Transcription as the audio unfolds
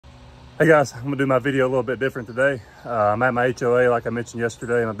Hey guys, I'm gonna do my video a little bit different today. I'm at my HOA, like I mentioned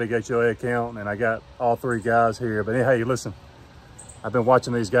yesterday, my big HOA account, and I got all three guys here. But hey, listen, I've been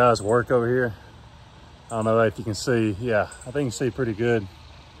watching these guys work over here. I don't know if you can see. Yeah, I think you can see pretty good.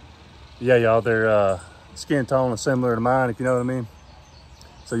 Yeah, y'all, their skin tone is similar to mine, if you know what I mean.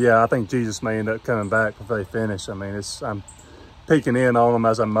 So yeah, I think Jesus may end up coming back before they finish. I mean, I'm peeking in on them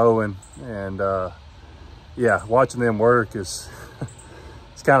as I'm mowing, and yeah, watching them work is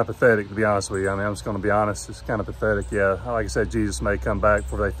it's kind of pathetic, to be honest with you. I mean, I'm just going to be honest. It's kind of pathetic. Yeah, like I said, Jesus may come back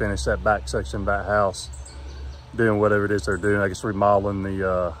before they finish that back section of that house, doing whatever it is they're doing. I guess remodeling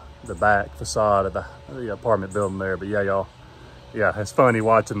the back facade of the apartment building there. But yeah, y'all, yeah, it's funny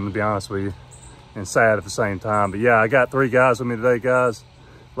watching them, to be honest with you, and sad at the same time. But yeah, I got three guys with me today, guys.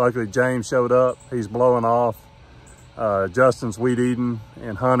 Luckily, James showed up. He's blowing off. Justin's weed eating,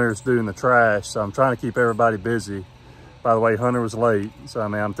 and Hunter's doing the trash. So I'm trying to keep everybody busy. By the way, Hunter was late, so I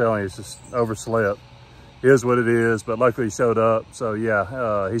mean, I'm telling you, it's just overslept. It is what it is, but luckily he showed up. So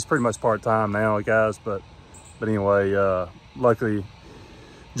yeah, he's pretty much part-time now, guys. But anyway, luckily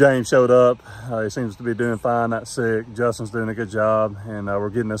James showed up. He seems to be doing fine, not sick. Justin's doing a good job, and we're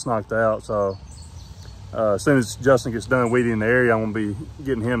getting this knocked out. So as soon as Justin gets done weeding the area, I'm gonna be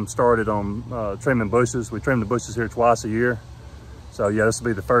getting him started on trimming bushes. We trim the bushes here twice a year. So yeah, this will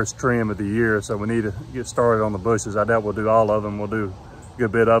be the first trim of the year. So we need to get started on the bushes. I doubt we'll do all of them. We'll do a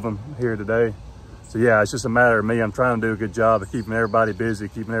good bit of them here today. So yeah, it's just a matter of me. I'm trying to do a good job of keeping everybody busy,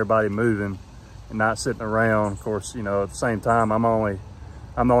 keeping everybody moving, and not sitting around. Of course, you know, at the same time, I'm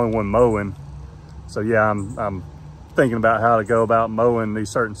the only one mowing. So yeah, I'm thinking about how to go about mowing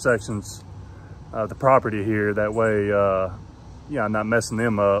these certain sections of the property here. That way, yeah, I'm not messing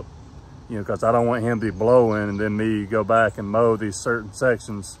them up. You know, because I don't want him to be blowing and then me go back and mow these certain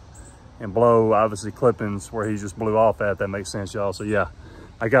sections and blow, obviously, clippings where he just blew off at. That makes sense, y'all. So yeah,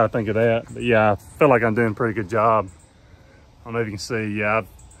 I got to think of that. But yeah, I feel like I'm doing a pretty good job. I don't know if you can see. Yeah, I've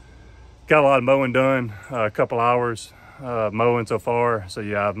got a lot of mowing done, a couple hours mowing so far. So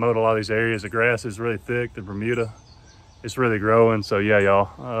yeah, I've mowed a lot of these areas. The grass is really thick, the Bermuda. It's really growing. So yeah,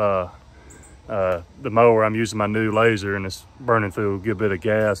 y'all. The mower, I'm using my new lazor, and it's burning through a good bit of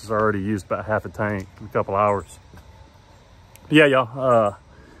gas. It's already used about half a tank in a couple hours. But yeah, y'all,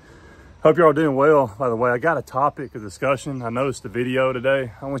 hope you're all doing well. By the way, I got a topic of discussion. I noticed the video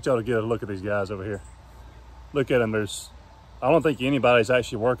today. I want y'all to get a look at these guys over here. Look at them. I don't think anybody's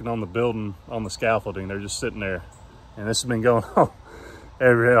actually working on the building, on the scaffolding. They're just sitting there, and this has been going on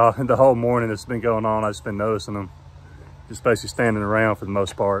the whole morning. It's been going on. I've just been noticing them just basically standing around for the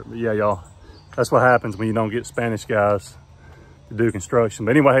most part. But yeah, y'all, that's what happens when you don't get Spanish guys to do construction.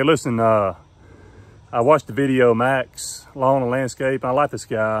 But anyway, hey, listen, I watched the video, Max, Lawn and Landscape. I like this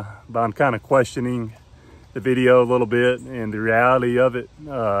guy, but I'm kind of questioning the video a little bit and the reality of it.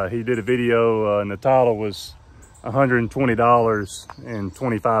 He did a video and the title was $120 in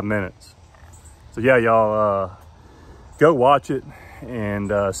 25 minutes. So yeah, y'all, go watch it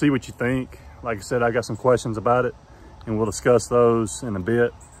and see what you think. Like I said, I got some questions about it, and we'll discuss those in a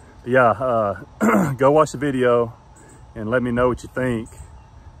bit. Yeah, go watch the video and let me know what you think,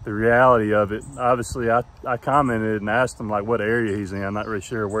 the reality of it. Obviously, I commented and asked him like what area he's in. I'm not really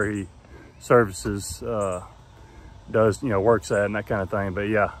sure where he services, does, you know, works at and that kind of thing. But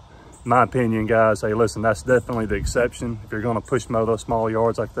yeah, my opinion, guys, hey, listen, that's definitely the exception. If you're gonna push mow those small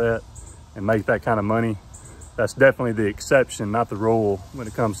yards like that and make that kind of money, that's definitely the exception, not the rule when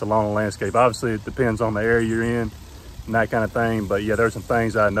it comes to lawn and landscape. Obviously, it depends on the area you're in and that kind of thing. But yeah, there's some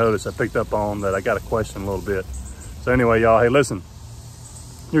things I noticed, I picked up on that I got to question a little bit. So anyway, y'all, hey, listen,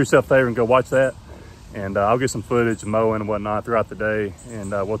 do yourself a favor and go watch that. And I'll get some footage of mowing and whatnot throughout the day. And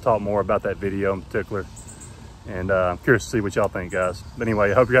we'll talk more about that video in particular. And I'm curious to see what y'all think, guys. But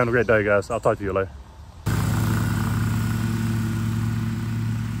anyway, I hope you're having a great day, guys. I'll talk to you later.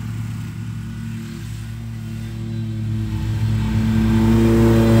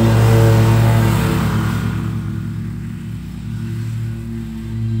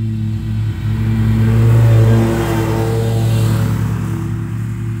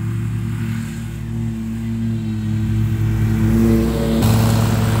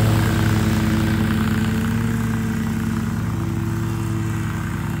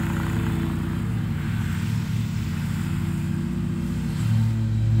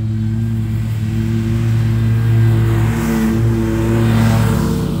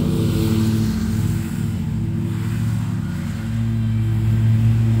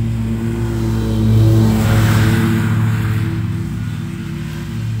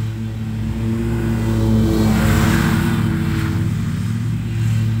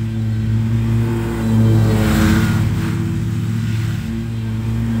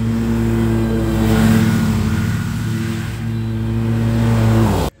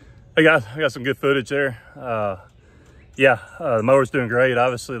 I got some good footage there. Yeah, the mower's doing great.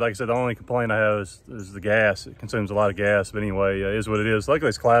 Obviously, like I said, the only complaint I have is the gas. It consumes a lot of gas, but anyway, it is what it is. Luckily,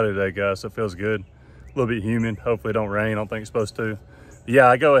 it's cloudy today, guys, so it feels good. A little bit humid. Hopefully, it don't rain. I don't think it's supposed to. But yeah,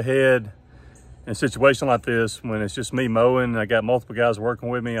 I go ahead in a situation like this when it's just me mowing. I got multiple guys working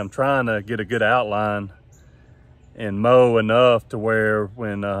with me. I'm trying to get a good outline and mow enough to where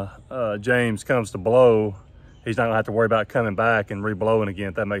when James comes to blow, he's not gonna have to worry about coming back and re-blowing again,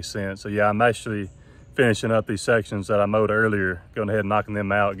 if that makes sense. So yeah, I'm actually finishing up these sections that I mowed earlier, going ahead and knocking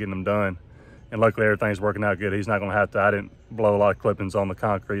them out, getting them done. And luckily everything's working out good. He's not gonna have to, I didn't blow a lot of clippings on the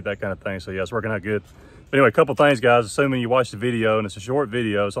concrete, that kind of thing. So yeah, it's working out good. But anyway, a couple things, guys. Assuming you watch the video, and it's a short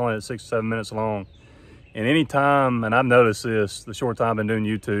video, it's only 6 or 7 minutes long. And anytime, and I've noticed this, the short time I've been doing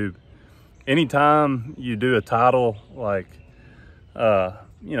YouTube, anytime you do a title like,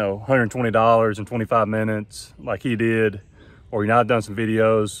 you know, $120 in 25 minutes, like he did, or, you know, I've done some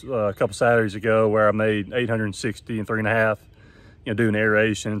videos a couple Saturdays ago where I made 860 in 3.5, you know, doing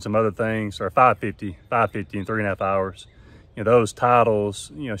aeration and some other things, or 550 in 3.5 hours. You know, those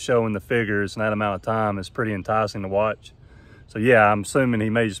titles, you know, showing the figures in that amount of time is pretty enticing to watch. So yeah, I'm assuming he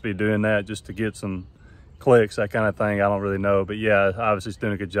may just be doing that just to get some clicks, that kind of thing. I don't really know, but yeah, obviously it's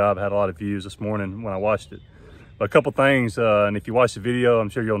doing a good job. I had a lot of views this morning when I watched it. But a couple things, and if you watch the video, I'm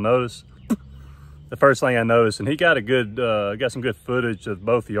sure you'll notice. The first thing I noticed, and he got a good, got some good footage of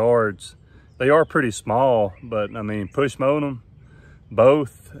both yards. They are pretty small, but I mean, push mowing them,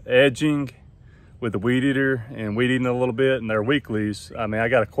 both edging with the weed eater and weed eating a little bit, and they're weeklies. I mean, I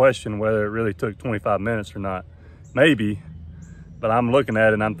got a question whether it really took 25 minutes or not. Maybe, but I'm looking at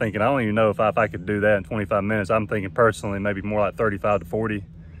it and I'm thinking, I don't even know if I could do that in 25 minutes. I'm thinking personally, maybe more like 35 to 40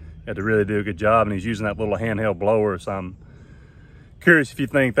 to really do a good job. And he's using that little handheld blower, so I'm curious if you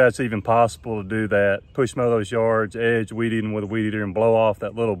think that's even possible to do that. Push mow those yards, edge, weed eating with a weed eater, and blow off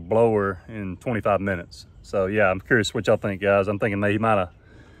that little blower in 25 minutes. So yeah, I'm curious what y'all think, guys. I'm thinking maybe he might have,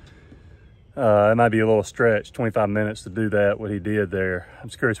 it might be a little stretch, 25 minutes to do that, what he did there. I'm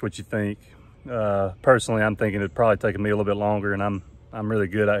just curious what you think. Personally, I'm thinking it'd probably take me a little bit longer, and I'm really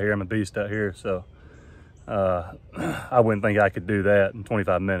good out here. I'm a beast out here, so I wouldn't think I could do that in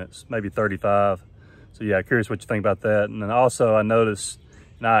 25 minutes, maybe 35. So yeah, curious what you think about that. And then also I noticed,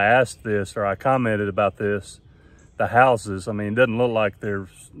 and I asked this, or I commented about this, the houses. I mean, it doesn't look like they're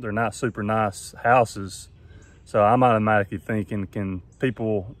not super nice houses. So I'm automatically thinking, can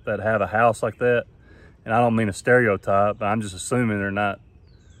people that have a house like that, and I don't mean a stereotype, but I'm just assuming they're not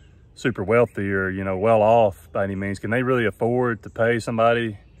super wealthy or, you know, well off by any means, can they really afford to pay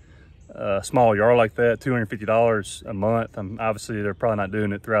somebody a small yard like that, $250 a month? Obviously they're probably not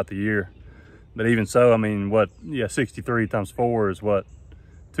doing it throughout the year. But even so, I mean, what, yeah, 63 times 4 is what,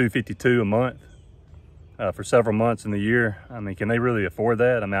 $252 a month for several months in the year. I mean, can they really afford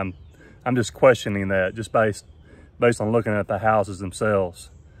that? I mean, I'm just questioning that just based on looking at the houses themselves.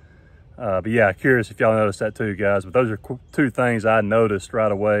 But yeah, curious if y'all noticed that too, guys. But those are two things I noticed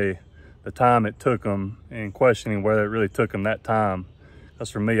right away, the time it took them, and questioning whether it really took them that time. Because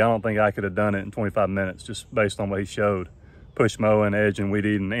for me, I don't think I could have done it in 25 minutes just based on what he showed. Push mowing, edging, weed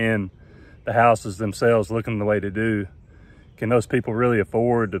eating, and the houses themselves looking the way they do. Can those people really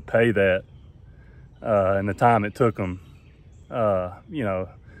afford to pay that and the time it took them? You know,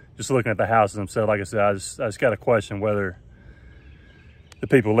 just looking at the houses themselves, like I said, I just got a question whether the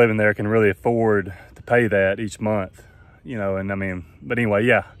people living there can really afford to pay that each month, you know. And I mean, but anyway,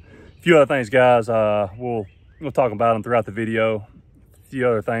 yeah, a few other things, guys. We'll talk about them throughout the video. A few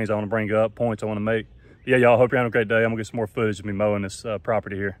other things I want to bring up, points I want to make. But yeah, y'all, hope you're having a great day. I'm gonna get some more footage of me mowing this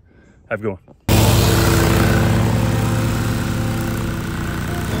property here. Have a good one.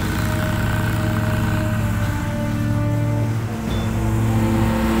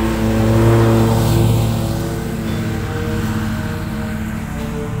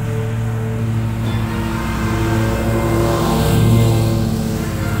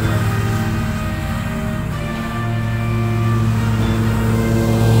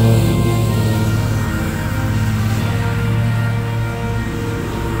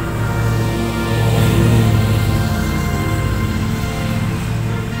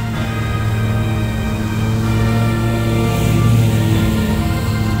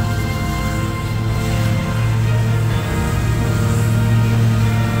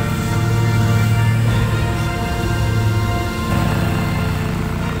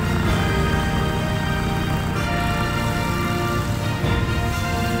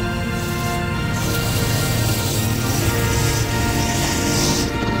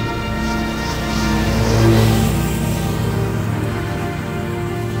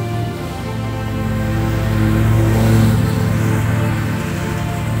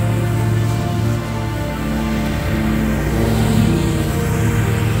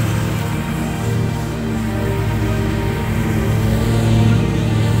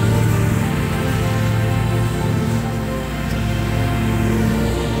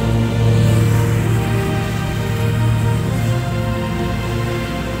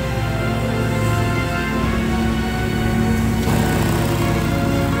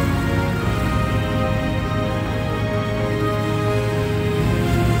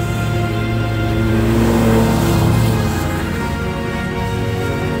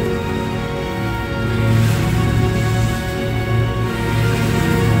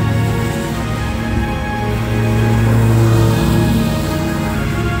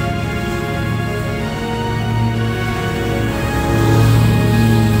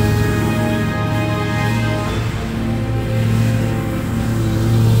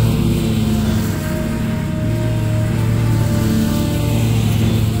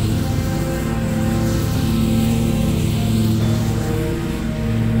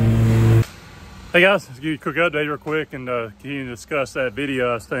 Hey guys, let's give you a quick update real quick and continue to discuss that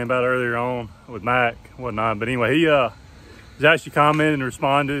video I was saying about earlier on with Mac and whatnot. But anyway, he has actually commented and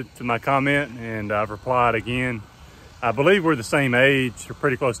responded to my comment, and I've replied again. I believe we're the same age, or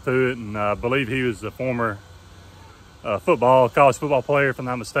pretty close to it, and I believe he was a former college football player, if I'm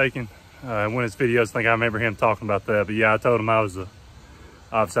not mistaken. One of his videos, I think I remember him talking about that. But yeah, I told him obviously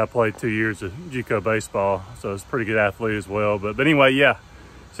I played 2 years of JUCO baseball, so it's a pretty good athlete as well. But anyway, yeah.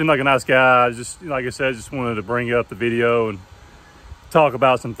 Seemed like a nice guy. Just like I said, just wanted to bring up the video and talk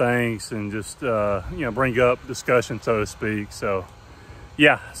about some things and just bring up discussion, so to speak. So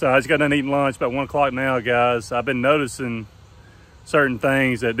yeah, so I just got done eating lunch about 1 o'clock now, guys. I've been noticing certain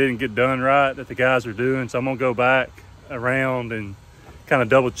things that didn't get done right that the guys are doing, so I'm gonna go back around and kind of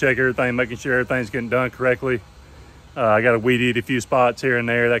double check everything, making sure everything's getting done correctly. I got to weed eat a few spots here and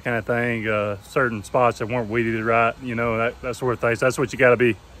there, that kind of thing. Certain spots that weren't weed eated right, that sort of thing. So that's what you got to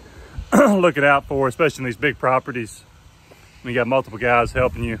be looking out for, especially in these big properties. When you got multiple guys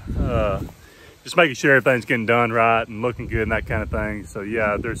helping you, just making sure everything's getting done right and looking good and that kind of thing. So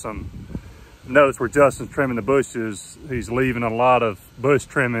yeah, there's some notes where Justin's trimming the bushes. He's leaving a lot of bush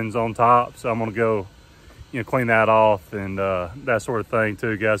trimmings on top. So I'm going to go, clean that off and that sort of thing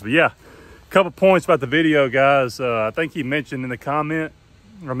too, guys. But yeah. Couple points about the video, guys. I think he mentioned in the comment,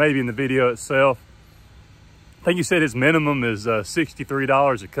 or maybe in the video itself, I think he said his minimum is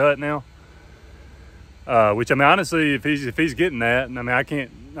 $63 a cut now. Which, I mean, honestly, if he's getting that, and I mean,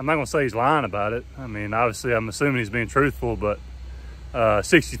 I'm not gonna say he's lying about it. I mean, obviously I'm assuming he's being truthful, but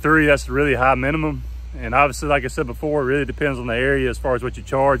 63, that's a really high minimum. And obviously, like I said before, it really depends on the area as far as what you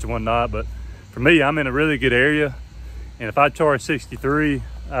charge and whatnot. But for me, I'm in a really good area, and if I charge 63,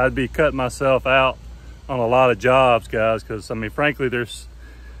 I'd be cutting myself out on a lot of jobs, guys, because I mean, frankly, there's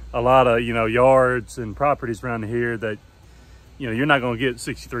a lot of yards and properties around here that you're not going to get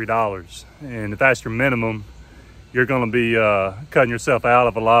 $63, and if that's your minimum, you're going to be cutting yourself out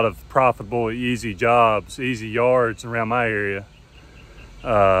of a lot of profitable, easy jobs, easy yards around my area,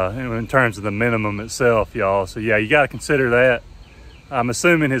 in terms of the minimum itself, y'all. So yeah, you got to consider that. I'm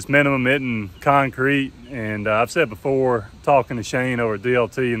assuming his minimum isn't concrete, and I've said before, talking to Shane over at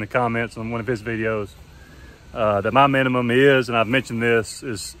DLT in the comments on one of his videos, that my minimum is, and I've mentioned this,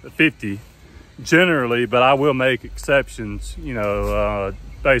 is 50 generally, but I will make exceptions,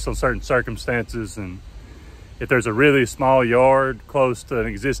 based on certain circumstances. And if there's a really small yard close to an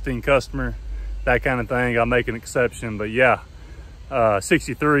existing customer, that kind of thing, I'll make an exception. But yeah,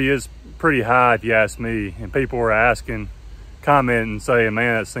 63 is pretty high if you ask me, and people were asking, commenting, saying,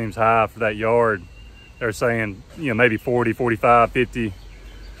 man, that seems high for that yard. They're saying, maybe 40, 45, 50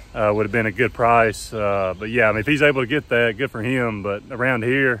 would have been a good price. But yeah, I mean, if he's able to get that, good for him. But around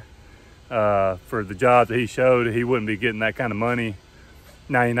here, for the job that he showed, he wouldn't be getting that kind of money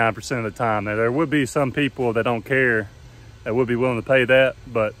 99% of the time. Now, there would be some people that don't care that would be willing to pay that.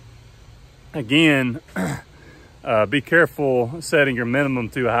 But again, be careful setting your minimum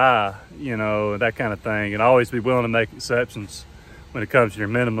too high, that kind of thing, and always be willing to make exceptions when it comes to your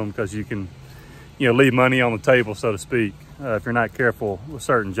minimum, because you can, leave money on the table, so to speak, if you're not careful with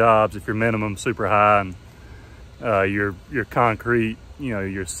certain jobs. If your minimum's super high and your concrete,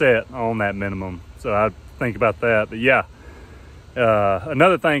 you're set on that minimum. So I'd think about that. But yeah,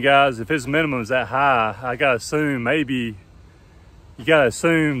 another thing, guys, if his minimum is that high, you gotta assume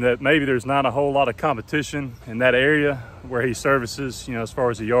that maybe there's not a whole lot of competition in that area where he services, as far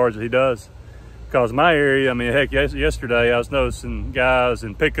as the yards that he does. Because my area, I mean, heck, yesterday I was noticing guys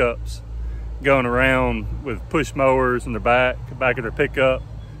in pickups going around with push mowers in their back of their pickup,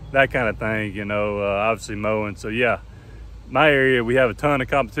 that kind of thing, obviously mowing. So yeah, my area, we have a ton of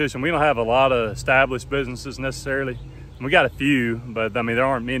competition. We don't have a lot of established businesses necessarily. We got a few, but I mean, there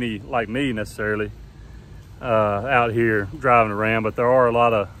aren't many like me necessarily out here driving around, but there are a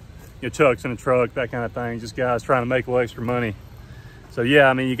lot of trucks in a truck, that kind of thing, just guys trying to make a little extra money. So yeah,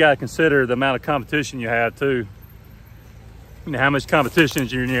 I mean, you got to consider the amount of competition you have too, how much competition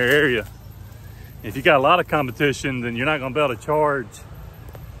is in your area. If you got a lot of competition, then you're not going to be able to charge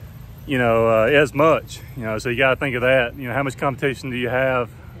as much, so you got to think of that. How much competition do you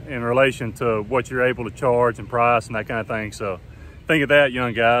have in relation to what you're able to charge and price and that kind of thing. So think of that,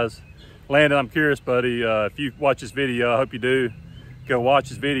 young guys. Landon, I'm curious, buddy, if you watch this video, I hope you do, go watch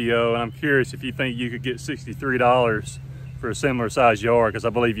this video, and I'm curious if you think you could get $63 for a similar size yard, because I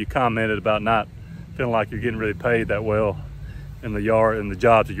believe you commented about not feeling like you're getting really paid that well in the yard and the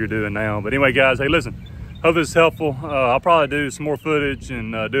jobs that you're doing now. But anyway, guys, hey, listen, hope this is helpful. I'll probably do some more footage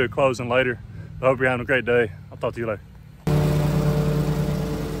and do a closing later. I hope you're having a great day. I'll talk to you later.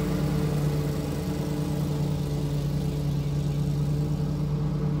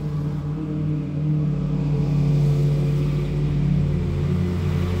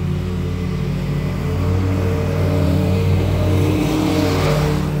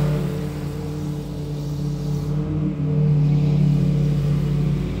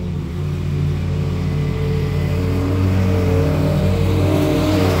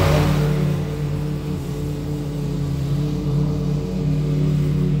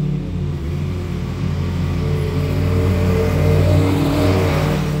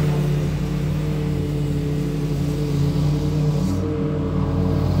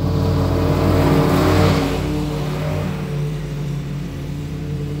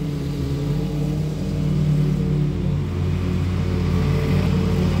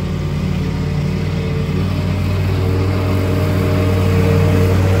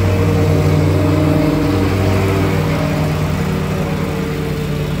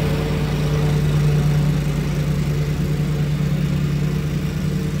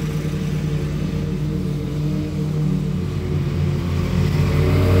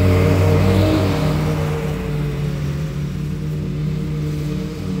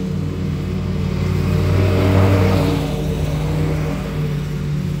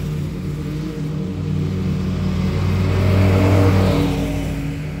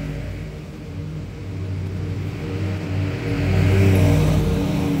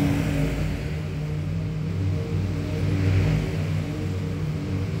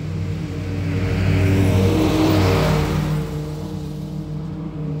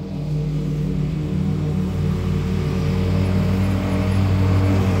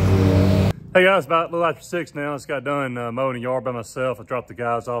 Hey guys, about a little after 6 now. Just got done mowing the yard by myself. I dropped the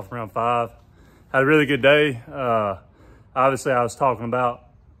guys off around 5. Had a really good day. Obviously, I was talking about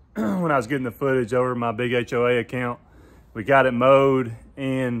when I was getting the footage over my big HOA account. We got it mowed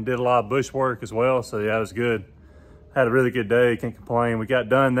and did a lot of bush work as well. So yeah, it was good. Had a really good day, can't complain. We got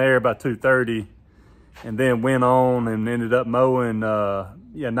done there about 2:30 and then went on and ended up mowing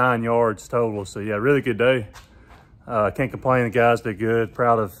 9 yards total. So yeah, really good day. Can't complain, the guys did good.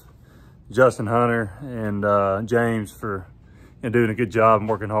 Proud of Justin, Hunter, and James for doing a good job and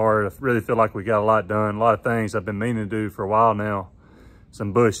working hard. I really feel like we got a lot done. A lot of things I've been meaning to do for a while now.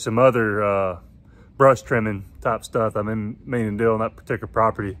 Some other brush trimming type stuff I've been meaning to do on that particular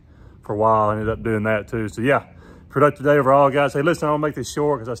property for a while. I ended up doing that too. So yeah, productive day overall, guys. Hey, listen, I'm gonna make this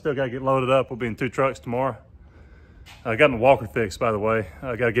short because I still gotta get loaded up. We'll be in 2 trucks tomorrow. I got my walker fixed, by the way.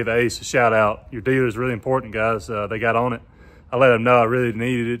 I gotta give Ace a shout out. Your dealer is really important, guys. They got on it. I let them know I really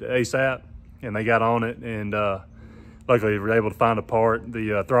needed it ASAP, and they got on it, and luckily we were able to find a part,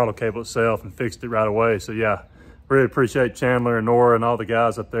 the throttle cable itself, and fixed it right away. So yeah, really appreciate Chandler and Nora and all the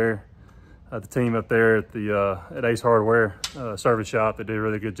guys up there, the team up there at Ace Hardware service shop. They did a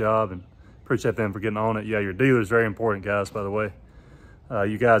really good job, and appreciate them for getting on it. Yeah, your dealer is very important, guys, by the way.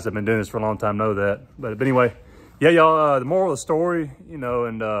 You guys have been doing this for a long time, know that. But anyway, yeah, y'all, the moral of the story,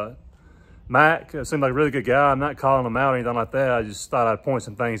 and Mac seemed like a really good guy. I'm not calling him out or anything like that. I just thought I'd point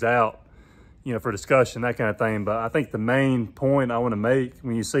some things out, for discussion, that kind of thing. But I think the main point I want to make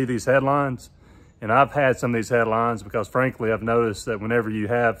when you see these headlines, and I've had some of these headlines because frankly, I've noticed that whenever you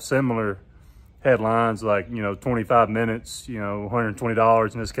have similar headlines like, 25 minutes,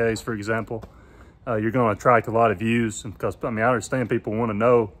 $120 in this case, for example, you're going to attract a lot of views. And because, I understand people want to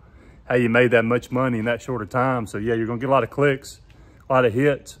know how you made that much money in that short of time. So yeah, you're going to get a lot of clicks, a lot of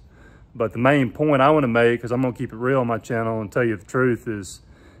hits. But the main point I want to make, because I'm going to keep it real on my channel and tell you the truth, is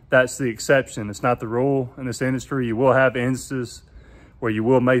that's the exception. It's not the rule in this industry. You will have instances where you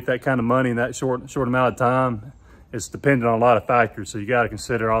will make that kind of money in that short amount of time. It's dependent on a lot of factors. So you got to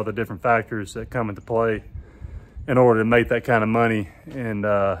consider all the different factors that come into play in order to make that kind of money in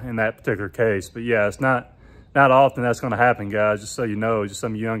that particular case. But yeah, it's not often that's going to happen, guys. Just so you know, just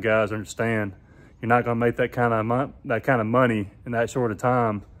some young guys understand, you're not going to make that kind of money in that short of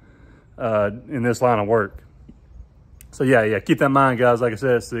time in this line of work. So yeah, keep that in mind, guys. Like I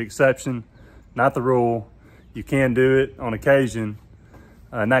said, it's the exception, not the rule. You can do it on occasion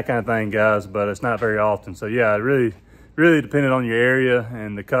and that kind of thing, guys, but it's not very often. So yeah, it really depending on your area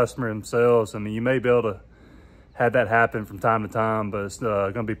and the customer themselves. You may be able to have that happen from time to time, but it's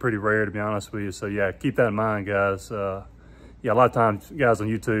gonna be pretty rare, to be honest with you. So yeah, keep that in mind, guys. Yeah, a lot of times guys on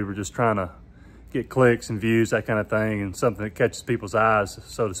YouTube are just trying to get clicks and views, that kind of thing, and something that catches people's eyes,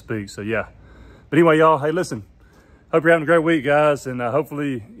 so to speak. So yeah, but anyway, y'all, hey, listen, hope you're having a great week, guys, and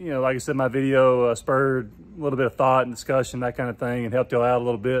hopefully, like I said, my video spurred a little bit of thought and discussion, that kind of thing, and helped y'all out a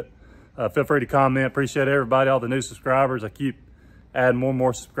little bit. Feel free to comment. Appreciate everybody, all the new subscribers. I keep adding more and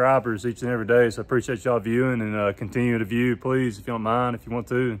more subscribers each and every day, so I appreciate y'all viewing, and continue to view, please, if you don't mind, if you want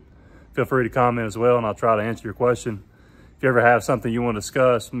to. Feel free to comment as well, and I'll try to answer your question. If you ever have something you want to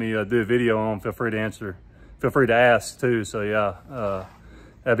discuss, me do a video on, feel free to answer. Feel free to ask too. So yeah,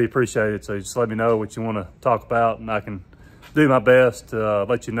 that'd be appreciated. So just let me know what you want to talk about, and I can do my best to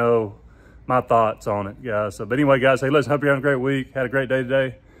let you know my thoughts on it, guys. So, but anyway, guys, hey, listen, hope you're having a great week. Had a great day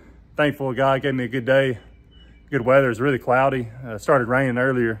today. Thankful God gave me a good day. Good weather. It's really cloudy. Started raining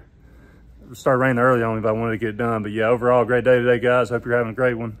earlier. It started raining early on me, but I wanted to get it done. But yeah, overall, great day today, guys. Hope you're having a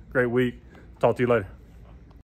great one, great week. Talk to you later.